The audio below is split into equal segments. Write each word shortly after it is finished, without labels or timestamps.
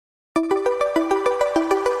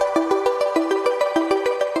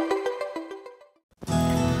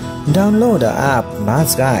Download the app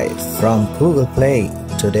Maths Guide from Google Play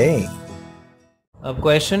today. अब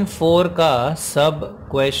question 4 का सब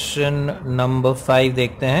question number 5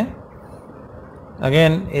 देखते हैं.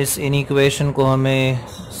 अगेन इस इनइक्वेशन को हमें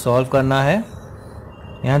सॉल्व करना है.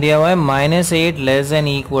 यहाँ दिया हुआ है -8 less than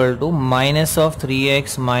equal to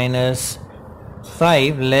 -3x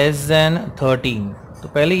 -5 less than 13. तो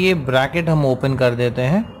पहले ये ब्रैकेट हम ओपन कर देते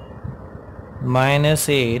हैं.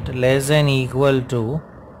 -8 less than equal to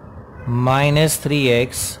 -3x,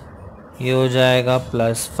 ये हो जाएगा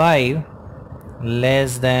 +5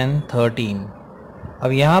 लेस देन 13.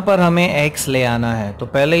 अब यहाँ पर हमें x ले आना है, तो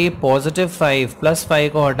पहले ये +5 +5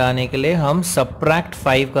 को हटाने के लिए हम सबट्रैक्ट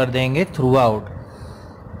 5 कर देंगे through out.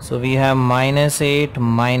 So we have -8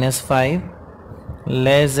 -5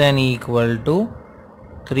 less than equal to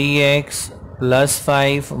 3x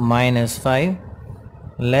 +5 -5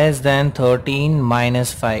 less than 13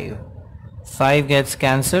 -5. 5 gets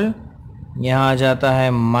cancelled. यहाँ आ जाता है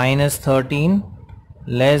 -13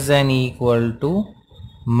 less than equal to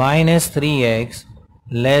 -3x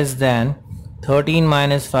less than 13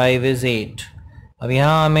 -5 is 8. अब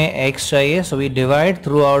यहाँ हमें x चाहिए, so we divide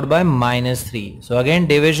through out by -3. So again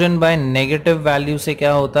division by negative value से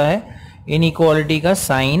क्या होता है, इनइक्वालिटी का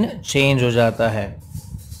साइन चेंज हो जाता है.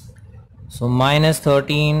 सो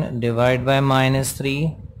 -13 divide by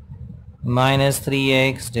 -3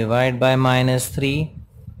 -3x divide by -3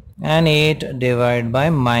 and 8 divide by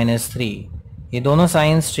 -3. ये दोनों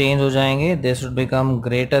साइंस चेंज हो जाएंगे. This would become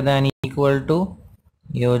greater than equal to,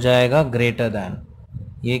 ये हो जाएगा ग्रेटर देन.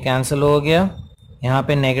 ये कैंसिल हो गया, यहाँ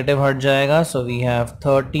पे नेगेटिव हट जाएगा. So we have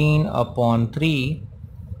 13/3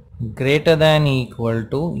 greater than equal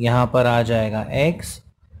to, यहाँ पर आ जाएगा x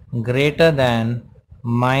ग्रेटर देन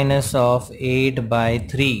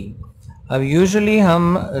 -8/3. अब यूजुअली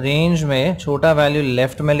हम रेंज में छोटा वैल्यू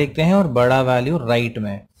लेफ्ट में लिखते हैं और बड़ा वैल्यू राइट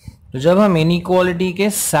में. तो जब हम इनइक्वालिटी के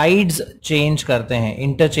साइड्स चेंज करते हैं,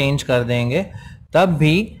 इंटरचेंज कर देंगे, तब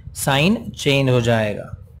भी साइन चेंज हो जाएगा.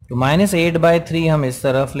 तो -8/3 हम इस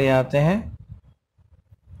तरफ ले आते हैं,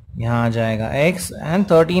 यहाँ आ जाएगा x एंड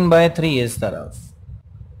 13/3 इस तरफ.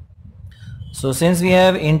 So since we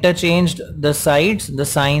have interchanged the sides, the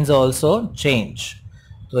science also change.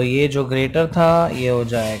 तो ये जो ग्रेटर था ये हो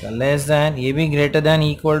जाएगा लेस देन, ये भी ग्रेटर देन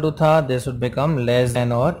इक्वल टू था, this would become less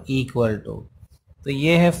than और इक्वल टू. तो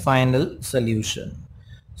ये है final solution.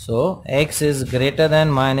 So x is greater than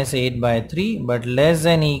 -8/3 but less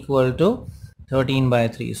than equal to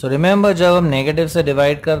 13/3. So remember, जब हम नेगेटिव से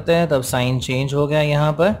डिवाइड करते हैं तब साइन चेंज हो गया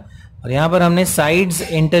यहाँ पर, और यहाँ पर हमने साइड्स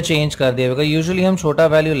इंटरचेंज कर दिया, बिकॉज यूजुअली हम छोटा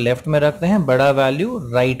वैल्यू लेफ्ट में रखते हैं, बड़ा वैल्यू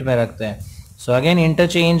राइट में रखते हैं. So again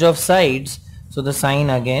interchange of sides, so the sign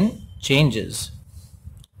again changes.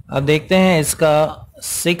 अब देखते हैं इसका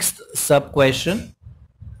 6th sub question,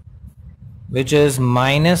 which is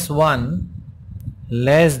 -1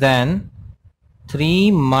 less than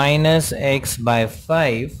 3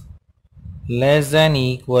 -x/5 less than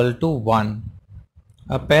equal to 1.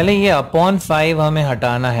 अब पहले ये अपॉन 5 हमें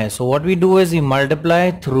हटाना है. So what we do is we multiply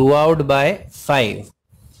throughout by 5.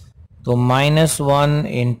 तो -1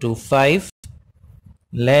 into 5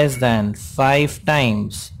 less than 5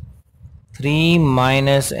 times 3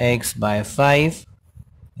 -x/5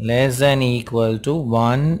 less than equal to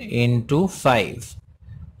 1 into 5.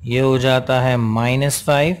 ये हो जाता है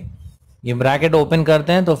 -5. ये ब्रैकेट ओपन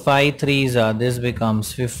करते हैं तो 5 3s are, this becomes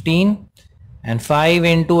 15 and 5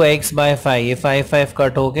 into x/5, ये 5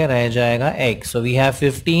 कट होके रह जाएगा x. So we have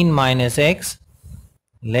 15 minus x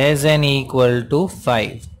less than equal to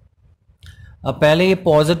 5. अब पहले ये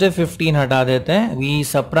पॉजिटिव 15 हटा देते हैं. We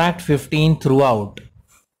subtract 15 through out.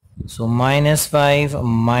 So -5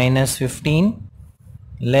 -15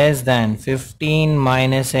 less than 15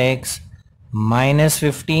 minus x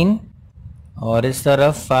 -15, और इस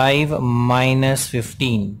तरफ 5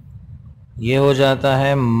 -15, ये हो जाता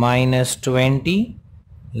है -20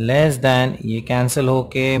 लेस देन, ये कैंसिल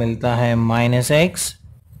होके मिलता है -x,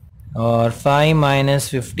 और 5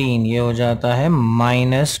 -15 ये हो जाता है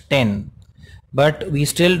 -10. But we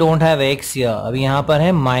still don't have x here. अभी यहाँ पर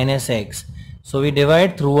है -x. So we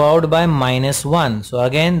divide through out by -1. So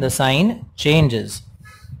again the sign changes.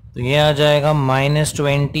 तो ये आ जाएगा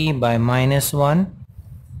 -20 बाय -1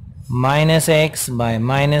 -x बाय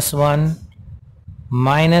 -1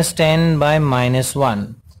 -10 बाय -1.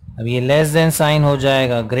 अब ये लेस देन साइन हो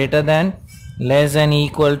जाएगा greater than, less than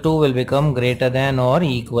equal two will become greater than और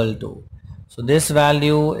equal to. So this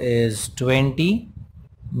value is 20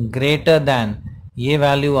 greater than, ये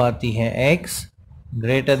value आती है x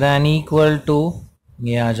greater than equal to,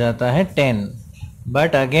 ये आ जाता है 10.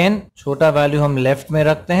 बट अगेन छोटा वैल्यू हम लेफ्ट में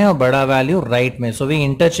रखते हैं और बड़ा वैल्यू राइट में. So we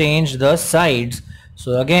interchange the sides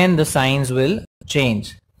so again the science will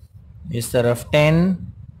change. इस तरफ 10,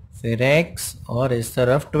 फिर x और इस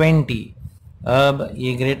तरफ 20. अब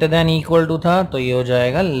ये ग्रेटर देन इक्वल टू था तो ये हो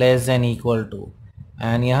जाएगा less than equal to,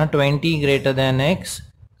 and यहाँ 20 ग्रेटर देन x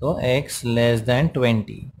तो x less than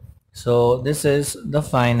 20. So this is the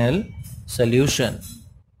final solution.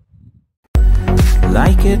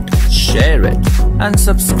 Like it, share it, and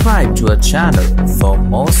subscribe to our channel for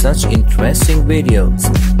more such interesting videos.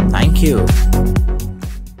 Thank you.